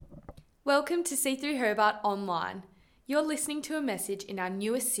Welcome to See Through Hobart Online. You're listening to a message in our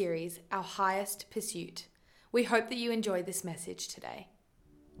newest series, Our Highest Pursuit. We hope that you enjoy this message today.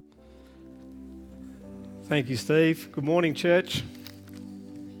 Thank you, Steve. Good morning, church.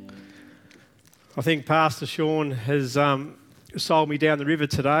 I think Pastor Sean has sold me down the river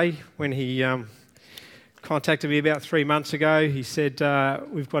today when he contacted me about 3 months ago. He said,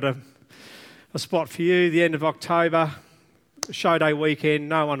 we've got a spot for you, the end of October, show day weekend,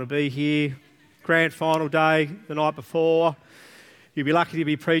 no one will be here, grand final day the night before. You'll be lucky to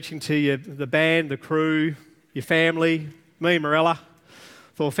be preaching to the band, the crew, your family, me and Morella.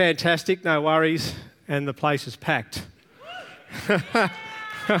 Thought, fantastic, no worries, and the place is packed. I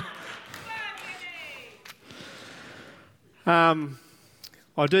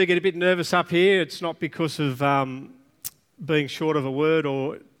do get a bit nervous up here. It's not because of being short of a word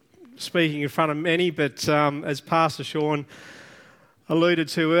or speaking in front of many, but as Pastor Sean alluded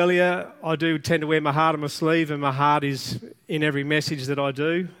to earlier, I do tend to wear my heart on my sleeve, and my heart is in every message that I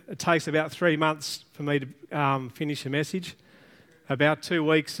do. It takes about 3 months for me to finish a message, about 2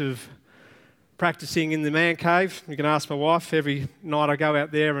 weeks of practicing in the man cave. You can ask my wife. Every night I go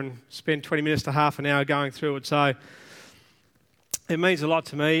out there and spend 20 minutes to half an hour going through it. So it means a lot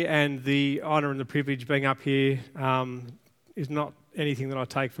to me, and the honour and the privilege of being up here is not anything that I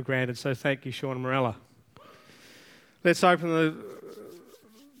take for granted. So thank you, Sean and Morella. Let's open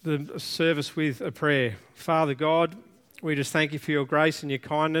the service with a prayer. Father God, we just thank you for your grace and your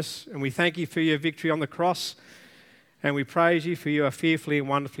kindness, and we thank you for your victory on the cross, and we praise you for you are fearfully and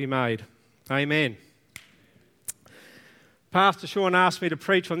wonderfully made. Amen. Pastor Sean asked me to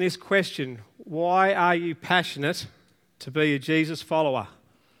preach on this question: why are you passionate to be a Jesus follower?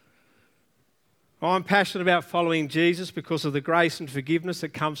 I'm passionate about following Jesus because of the grace and forgiveness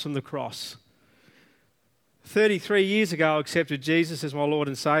that comes from the cross. 33 years ago, I accepted Jesus as my Lord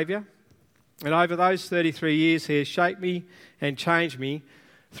and Saviour, and over those 33 years, He has shaped me and changed me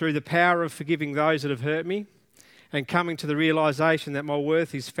through the power of forgiving those that have hurt me and coming to the realisation that my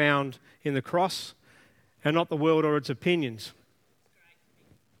worth is found in the cross and not the world or its opinions.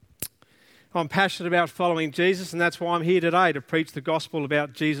 I'm passionate about following Jesus, and that's why I'm here today to preach the gospel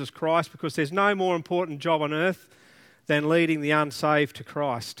about Jesus Christ, because there's no more important job on earth than leading the unsaved to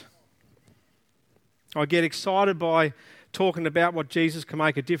Christ. I get excited by talking about what Jesus can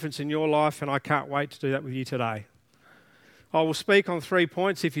make a difference in your life, and I can't wait to do that with you today. I will speak on 3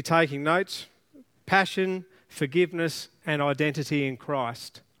 points if you're taking notes: passion, forgiveness, and identity in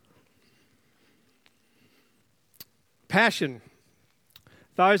Christ. Passion.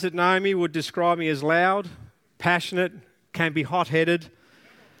 Those that know me would describe me as loud, passionate, can be hot-headed.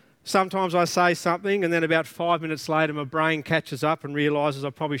 Sometimes I say something and then about 5 minutes later my brain catches up and realises I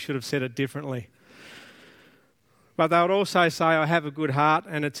probably should have said it differently. But they would also say I have a good heart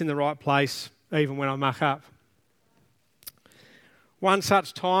and it's in the right place even when I muck up. One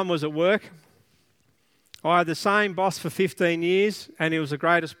such time was at work. I had the same boss for 15 years, and he was the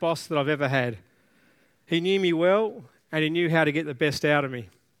greatest boss that I've ever had. He knew me well, and he knew how to get the best out of me.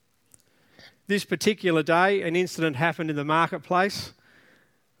 This particular day, an incident happened in the marketplace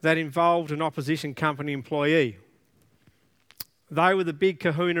that involved an opposition company employee. They were the big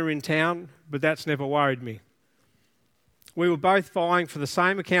kahuna in town, but that's never worried me. We were both vying for the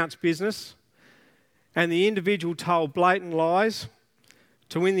same accounts business, and the individual told blatant lies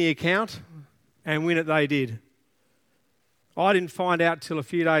to win the account, and win it they did. I didn't find out till a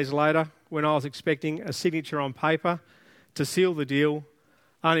few days later, when I was expecting a signature on paper to seal the deal,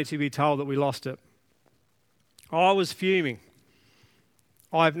 only to be told that we lost it. I was fuming.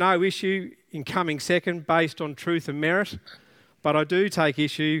 I have no issue in coming second based on truth and merit, but I do take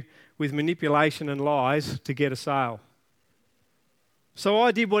issue with manipulation and lies to get a sale. So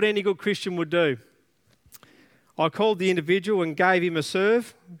I did what any good Christian would do. I called the individual and gave him a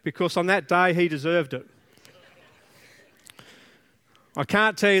serve because on that day he deserved it. I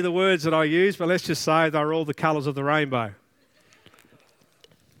can't tell you the words that I used, but let's just say they were all the colours of the rainbow.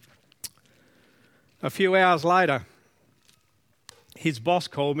 A few hours later, his boss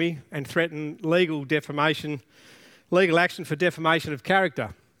called me and threatened legal action for defamation of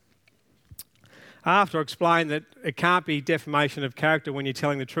character. After I explained that it can't be defamation of character when you're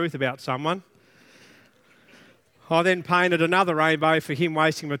telling the truth about someone, I then painted another rainbow for him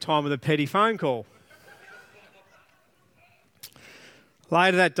wasting my time with a petty phone call.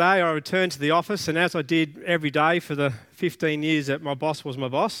 Later that day, I returned to the office, and as I did every day for the 15 years that my boss was my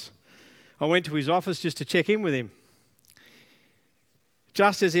boss, I went to his office just to check in with him.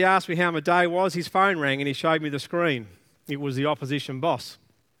 Just as he asked me how my day was, his phone rang and he showed me the screen. It was the opposition boss.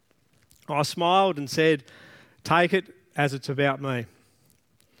 I smiled and said, "Take it as it's about me."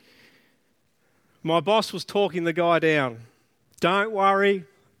 My boss was talking the guy down. Don't worry,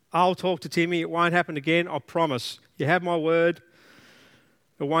 I'll talk to Timmy. It won't happen again, I promise. You have my word,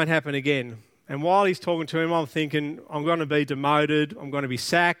 it won't happen again. And while he's talking to him, I'm thinking, I'm going to be demoted, I'm going to be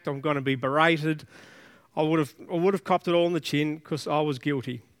sacked, I'm going to be berated. I would have copped it all in the chin because I was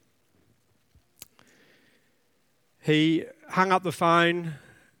guilty. He hung up the phone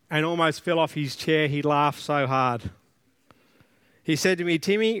and almost fell off his chair. He laughed so hard. He said to me,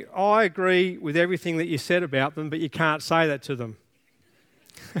 Timmy, I agree with everything that you said about them, but you can't say that to them.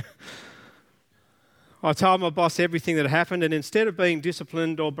 I told my boss everything that happened, and instead of being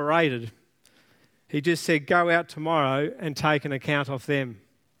disciplined or berated, he just said, go out tomorrow and take an account of them.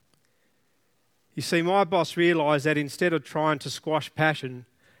 You see, my boss realised that instead of trying to squash passion,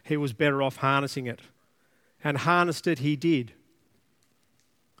 he was better off harnessing it. And harnessed it he did.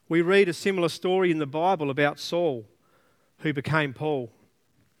 We read a similar story in the Bible about Saul, who became Paul.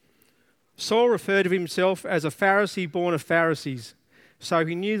 Saul referred to himself as a Pharisee born of Pharisees, so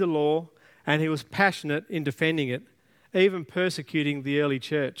he knew the law and he was passionate in defending it, even persecuting the early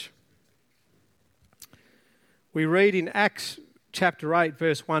church. We read in Acts chapter 8,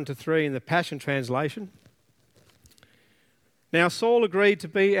 verse 1 to 3 in the Passion Translation. Now Saul agreed to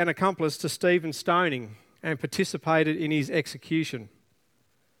be an accomplice to Stephen's stoning and participated in his execution.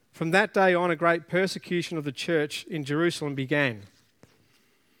 From that day on, a great persecution of the church in Jerusalem began.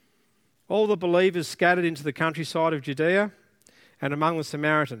 All the believers scattered into the countryside of Judea and among the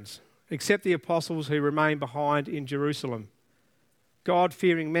Samaritans, except the apostles who remained behind in Jerusalem.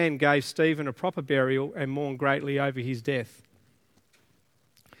 God-fearing men gave Stephen a proper burial and mourned greatly over his death.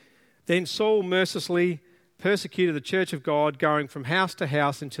 Then Saul mercilessly persecuted the church of God, going from house to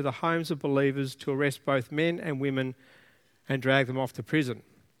house into the homes of believers to arrest both men and women and drag them off to prison.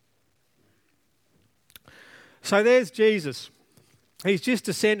 So there's Jesus. He's just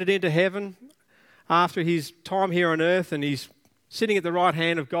descended into heaven after his time here on earth, and he's sitting at the right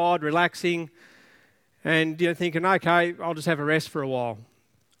hand of God, relaxing, and thinking, okay, I'll just have a rest for a while.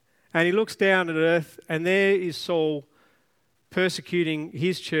 And he looks down at earth, and there is Saul persecuting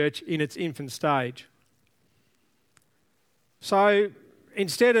his church in its infant stage. So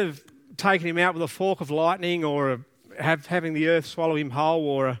instead of taking him out with a fork of lightning or having the earth swallow him whole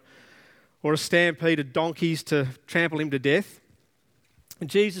or a stampede of donkeys to trample him to death,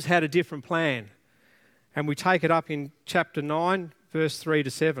 Jesus had a different plan. And we take it up in chapter 9, verse 3 to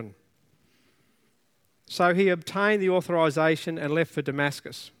 7. So he obtained the authorization and left for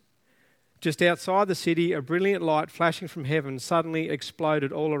Damascus. Just outside the city, a brilliant light flashing from heaven suddenly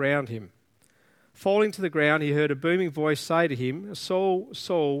exploded all around him. Falling to the ground, he heard a booming voice say to him, Saul,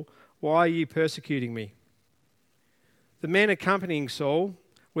 Saul, why are you persecuting me? The men accompanying Saul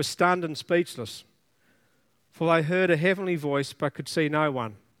were stunned and speechless, for they heard a heavenly voice but could see no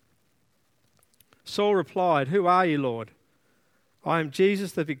one. Saul replied, Who are you, Lord? I am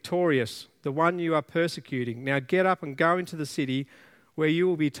Jesus the victorious, the one you are persecuting. Now get up and go into the city where you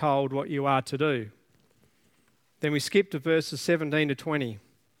will be told what you are to do. Then we skip to verses 17 to 20.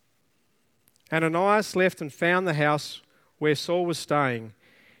 Ananias left and found the house where Saul was staying.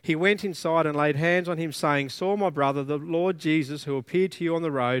 He went inside and laid hands on him, saying, Saul, my brother, the Lord Jesus, who appeared to you on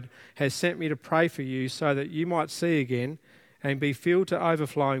the road, has sent me to pray for you so that you might see again and be filled to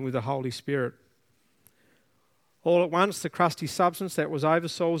overflowing with the Holy Spirit. All at once the crusty substance that was over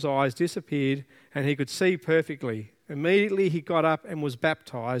Saul's eyes disappeared and he could see perfectly. Immediately he got up and was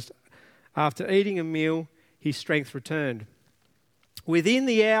baptized. After eating a meal, his strength returned. Within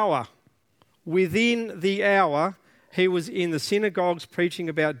the hour, he was in the synagogues preaching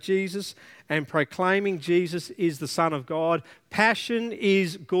about Jesus and proclaiming Jesus is the Son of God. Passion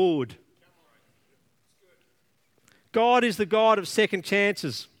is good. God is the God of second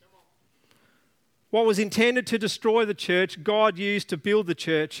chances. What was intended to destroy the church, God used to build the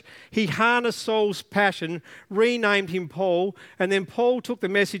church. He harnessed Saul's passion, renamed him Paul, and then Paul took the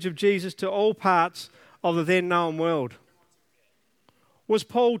message of Jesus to all parts of the then known world. Was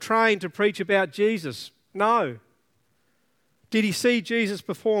Paul trained to preach about Jesus? No. Did he see Jesus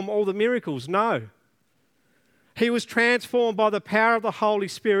perform all the miracles? No. He was transformed by the power of the Holy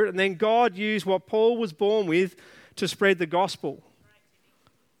Spirit, and then God used what Paul was born with to spread the gospel.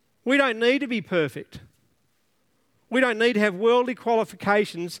 We don't need to be perfect. We don't need to have worldly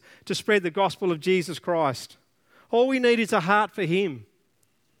qualifications to spread the gospel of Jesus Christ. All we need is a heart for him.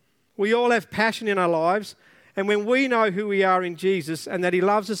 We all have passion in our lives, and when we know who we are in Jesus and that he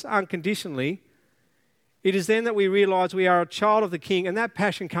loves us unconditionally, it is then that we realise we are a child of the King, and that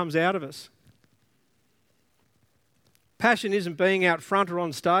passion comes out of us. Passion isn't being out front or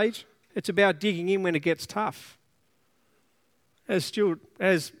on stage. It's about digging in when it gets tough. As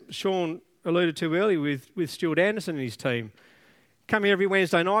Sean alluded to earlier with Stuart Anderson and his team. Come here every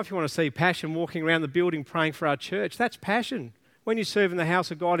Wednesday night if you want to see passion, walking around the building praying for our church. That's passion. When you serve in the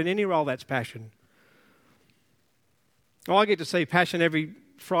house of God in any role, that's passion. I get to see passion every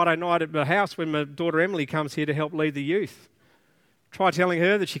Friday night at my house when my daughter Emily comes here to help lead the youth. Try telling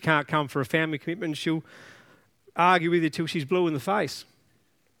her that she can't come for a family commitment and she'll argue with you till she's blue in the face.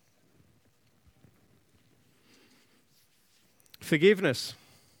 Forgiveness.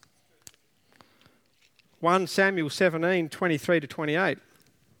 1 Samuel 17, 23 to 28.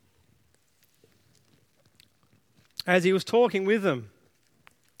 As he was talking with them,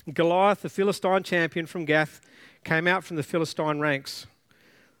 Goliath, the Philistine champion from Gath, came out from the Philistine ranks.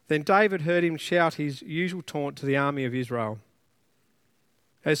 Then David heard him shout his usual taunt to the army of Israel.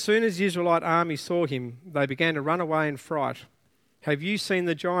 As soon as the Israelite army saw him, they began to run away in fright. "Have you seen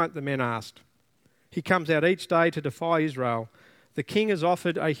the giant?" the men asked. "He comes out each day to defy Israel. The king has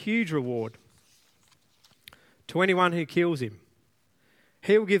offered a huge reward to anyone who kills him.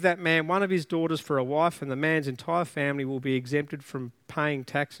 He will give that man one of his daughters for a wife, and the man's entire family will be exempted from paying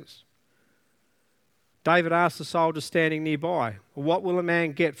taxes." David asked the soldiers standing nearby, "What will a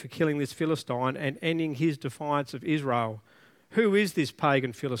man get for killing this Philistine and ending his defiance of Israel? Who is this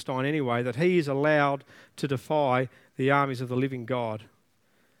pagan Philistine anyway, that he is allowed to defy the armies of the living God?"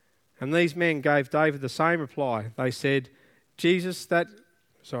 And these men gave David the same reply. They said, "Yes, that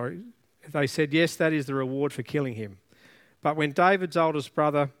is the reward for killing him." But when David's oldest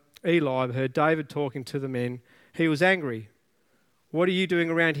brother, Eliab, heard David talking to the men, he was angry. "What are you doing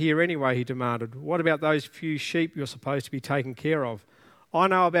around here anyway?" he demanded. "What about those few sheep you're supposed to be taking care of? I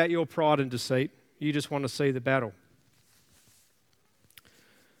know about your pride and deceit. You just want to see the battle."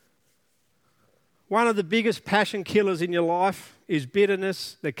 One of the biggest passion killers in your life is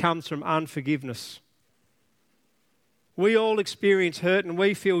bitterness that comes from unforgiveness. We all experience hurt and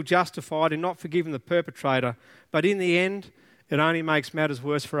we feel justified in not forgiving the perpetrator, but in the end, it only makes matters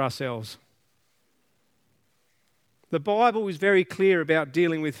worse for ourselves. The Bible is very clear about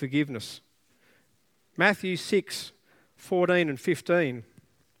dealing with forgiveness. Matthew 6, 14 and 15.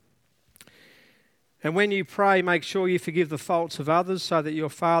 "And when you pray, make sure you forgive the faults of others, so that your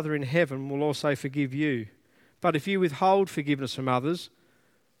Father in heaven will also forgive you. But if you withhold forgiveness from others,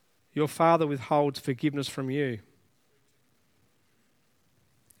 your Father withholds forgiveness from you."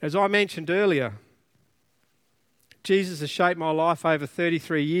 As I mentioned earlier, Jesus has shaped my life over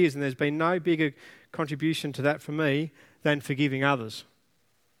 33 years, and there's been no bigger contribution to that for me than forgiving others.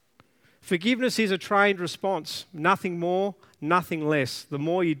 Forgiveness is a trained response, nothing more, nothing less. The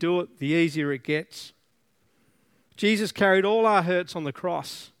more you do it, the easier it gets. Jesus carried all our hurts on the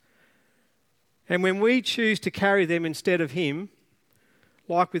cross. And when we choose to carry them instead of him,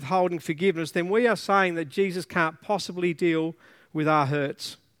 like withholding forgiveness, then we are saying that Jesus can't possibly deal with our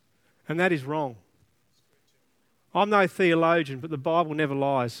hurts. And that is wrong. I'm no theologian, but the Bible never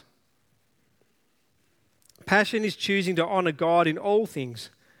lies. Passion is choosing to honour God in all things,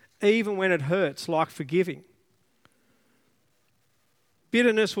 even when it hurts, like forgiving.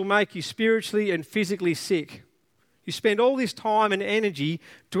 Bitterness will make you spiritually and physically sick. You spend all this time and energy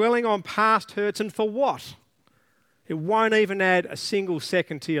dwelling on past hurts, and for what? It won't even add a single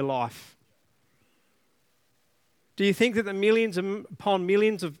second to your life. Do you think that the millions upon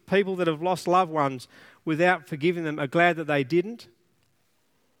millions of people that have lost loved ones without forgiving them are glad that they didn't?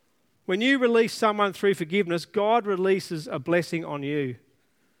 When you release someone through forgiveness, God releases a blessing on you.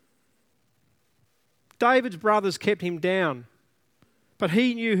 David's brothers kept him down, but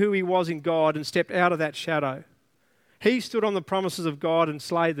he knew who he was in God and stepped out of that shadow. He stood on the promises of God and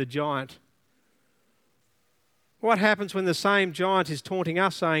slayed the giant. What happens when the same giant is taunting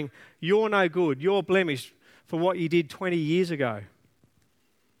us, saying, "You're no good, you're blemished for what you did 20 years ago"?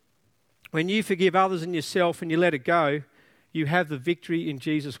 When you forgive others and yourself and you let it go, you have the victory in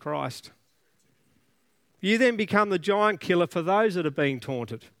Jesus Christ. You then become the giant killer for those that are being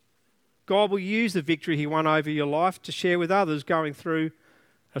taunted. God will use the victory he won over your life to share with others going through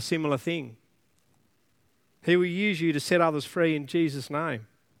a similar thing. He will use you to set others free in Jesus' name.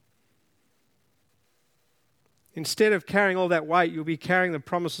 Instead of carrying all that weight, you'll be carrying the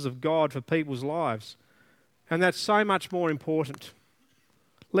promises of God for people's lives. And that's so much more important.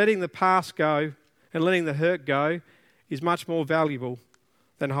 Letting the past go and letting the hurt go is much more valuable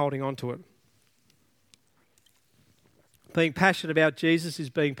than holding on to it. Being passionate about Jesus is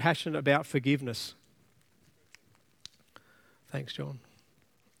being passionate about forgiveness. Thanks, John.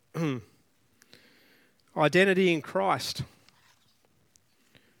 Identity in Christ.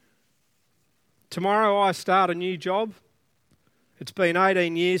 Tomorrow I start a new job. It's been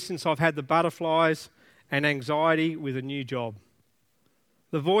 18 years since I've had the butterflies and anxiety with a new job.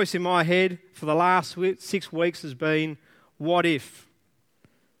 The voice in my head for the last 6 weeks has been, what if?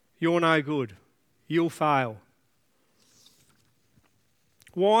 You're no good. You'll fail.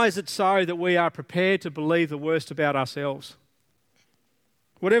 Why is it so that we are prepared to believe the worst about ourselves?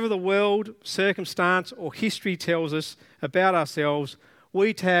 Whatever the world, circumstance or history tells us about ourselves,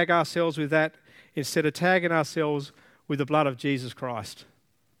 we tag ourselves with that instead of tagging ourselves with the blood of Jesus Christ.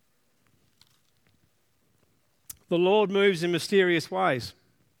 The Lord moves in mysterious ways.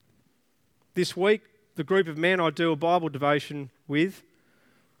 This week, the group of men I do a Bible devotion with,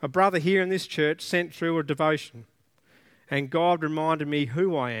 a brother here in this church sent through a devotion, and God reminded me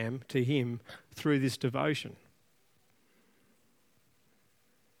who I am to him through this devotion.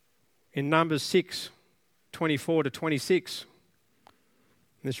 In Numbers 6, 24 to 26,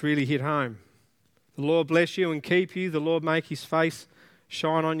 this really hit home. The Lord bless you and keep you. The Lord make his face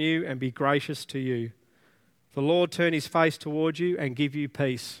shine on you and be gracious to you. The Lord turn his face towards you and give you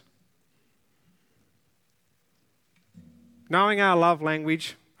peace. Knowing our love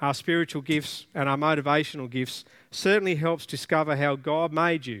language, our spiritual gifts and our motivational gifts certainly helps discover how God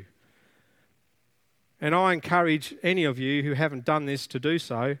made you. And I encourage any of you who haven't done this to do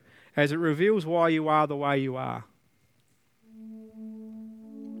so, as it reveals why you are the way you are.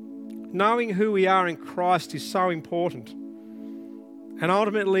 Knowing who we are in Christ is so important. And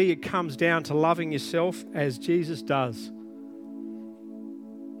ultimately it comes down to loving yourself as Jesus does.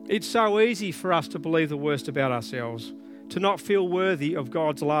 It's so easy for us to believe the worst about ourselves, to not feel worthy of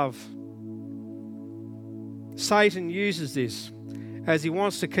God's love. Satan uses this as he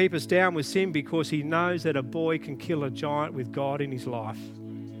wants to keep us down with sin because he knows that a boy can kill a giant with God in his life.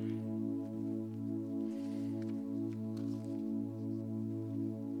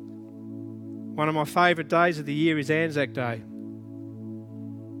 One of my favourite days of the year is Anzac Day.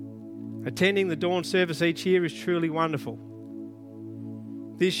 Attending the dawn service each year is truly wonderful.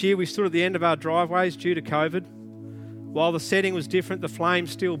 This year we stood at the end of our driveways due to COVID. While the setting was different, the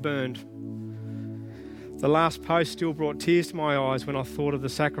flames still burned. The last post still brought tears to my eyes when I thought of the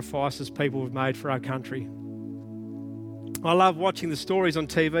sacrifices people have made for our country. I love watching the stories on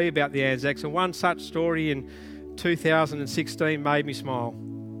TV about the Anzacs, and one such story in 2016 made me smile.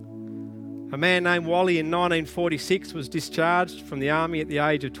 A man named Wally in 1946 was discharged from the army at the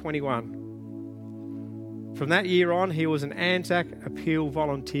age of 21. From that year on, he was an Anzac Appeal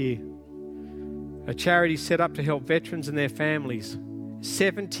volunteer, a charity set up to help veterans and their families.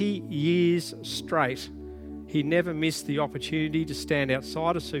 70 years straight, he never missed the opportunity to stand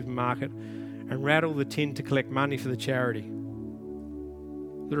outside a supermarket and rattle the tin to collect money for the charity.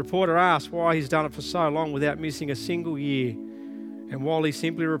 The reporter asked why he's done it for so long without missing a single year, and Wally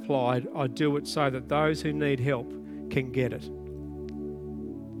simply replied, "I do it so that those who need help can get it."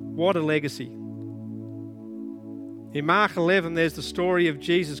 What a legacy. In Mark 11, there's the story of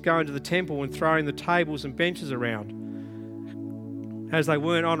Jesus going to the temple and throwing the tables and benches around as they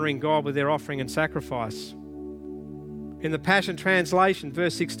weren't honouring God with their offering and sacrifice. In the Passion Translation,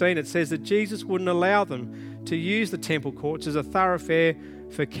 verse 16, it says that Jesus wouldn't allow them to use the temple courts as a thoroughfare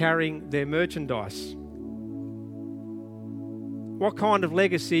for carrying their merchandise. What kind of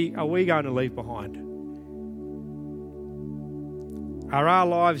legacy are we going to leave behind? Are our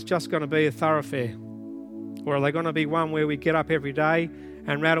lives just going to be a thoroughfare? Or are they going to be one where we get up every day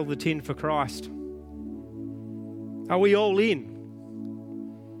and rattle the tin for Christ? Are we all in?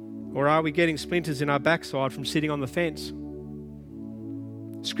 Or are we getting splinters in our backside from sitting on the fence?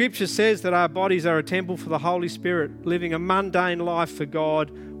 Scripture says that our bodies are a temple for the Holy Spirit. Living a mundane life for God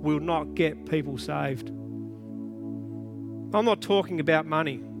will not get people saved. I'm not talking about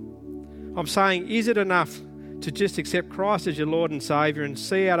money. I'm saying, is it enough to just accept Christ as your Lord and Saviour and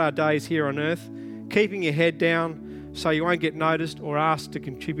see out our days here on earth, keeping your head down so you won't get noticed or asked to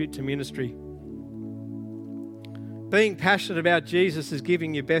contribute to ministry? Being passionate about Jesus is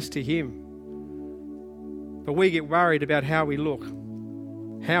giving your best to Him. But we get worried about how we look,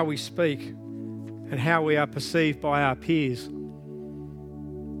 how we speak, and how we are perceived by our peers.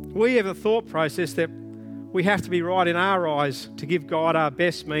 We have a thought process that we have to be right in our eyes to give God our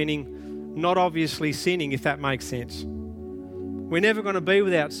best, meaning not obviously sinning, if that makes sense. We're never going to be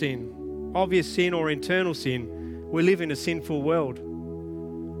without sin, obvious sin or internal sin. We live in a sinful world.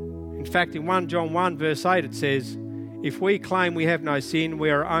 In fact, in 1 John 1 verse 8 it says, if we claim we have no sin, we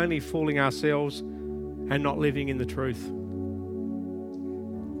are only fooling ourselves and not living in the truth.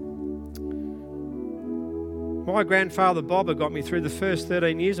 My grandfather Bobber got me through the first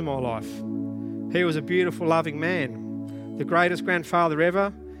 13 years of my life. He was a beautiful, loving man, the greatest grandfather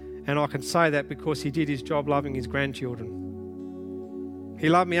ever, and I can say that because he did his job loving his grandchildren. He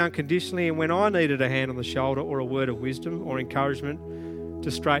loved me unconditionally, and when I needed a hand on the shoulder or a word of wisdom or encouragement,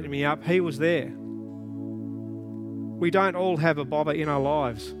 to straighten me up. He was there. We don't all have a bobber in our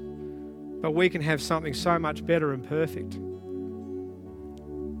lives, but we can have something so much better and perfect.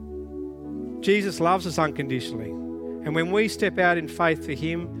 Jesus loves us unconditionally, and when we step out in faith for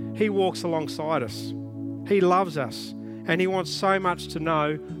him, he walks alongside us. He loves us, and he wants so much to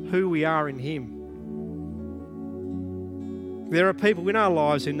know who we are in him. There are people in our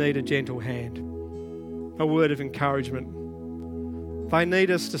lives who need a gentle hand, a word of encouragement. They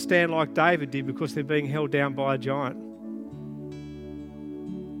need us to stand like David did because they're being held down by a giant.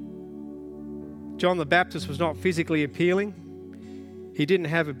 John the Baptist was not physically appealing. He didn't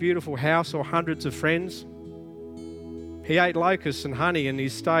have a beautiful house or hundreds of friends. He ate locusts and honey, and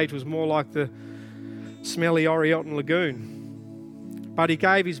his stage was more like the smelly Orielton Lagoon. But he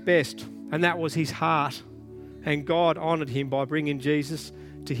gave his best, and that was his heart. And God honoured him by bringing Jesus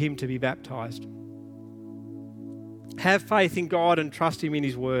to him to be baptised. Have faith in God and trust him in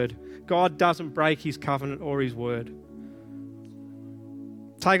his word. God doesn't break his covenant or his word.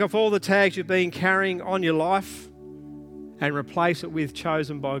 Take off all the tags you've been carrying on your life and replace it with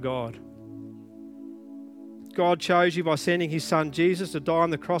chosen by God. God chose you by sending his son Jesus to die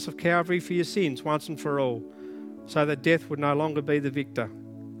on the cross of Calvary for your sins once and for all, so that death would no longer be the victor.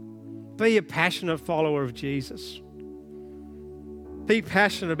 Be a passionate follower of Jesus. Be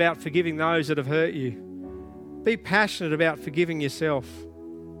passionate about forgiving those that have hurt you. Be passionate about forgiving yourself.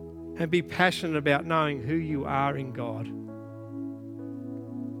 And be passionate about knowing who you are in God.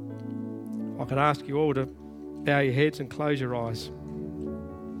 I could ask you all to bow your heads and close your eyes.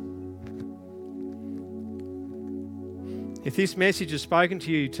 If this message has spoken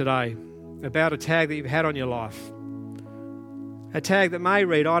to you today about a tag that you've had on your life, a tag that may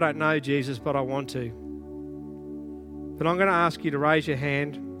read, I don't know Jesus, but I want to, then I'm going to ask you to raise your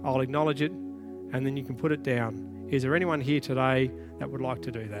hand. I'll acknowledge it, and then you can put it down. Is there anyone here today that would like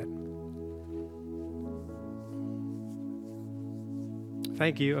to do that?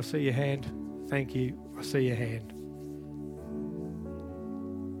 Thank you. I see your hand. Thank you. I see your hand.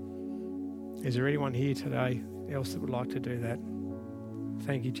 Is there anyone here today else that would like to do that?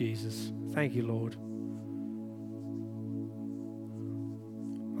 Thank you, Jesus. Thank you, Lord.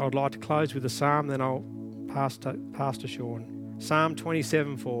 I would like to close with a psalm, then I'll pass to Pastor Sean. Psalm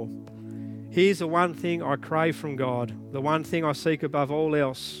 27:4. Here's the one thing I crave from God, the one thing I seek above all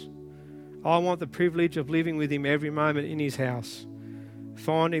else. I want the privilege of living with him every moment in his house,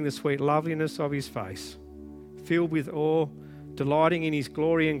 finding the sweet loveliness of his face. Filled with awe, delighting in his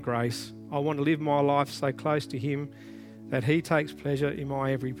glory and grace, I want to live my life so close to him that he takes pleasure in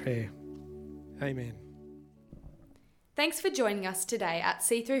my every prayer. Amen. Thanks for joining us today at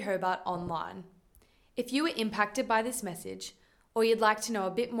See3 Hobart Online. If you were impacted by this message, or you'd like to know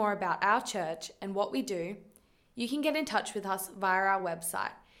a bit more about our church and what we do, you can get in touch with us via our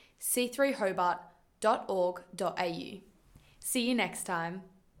website, c3hobart.org.au. See you next time.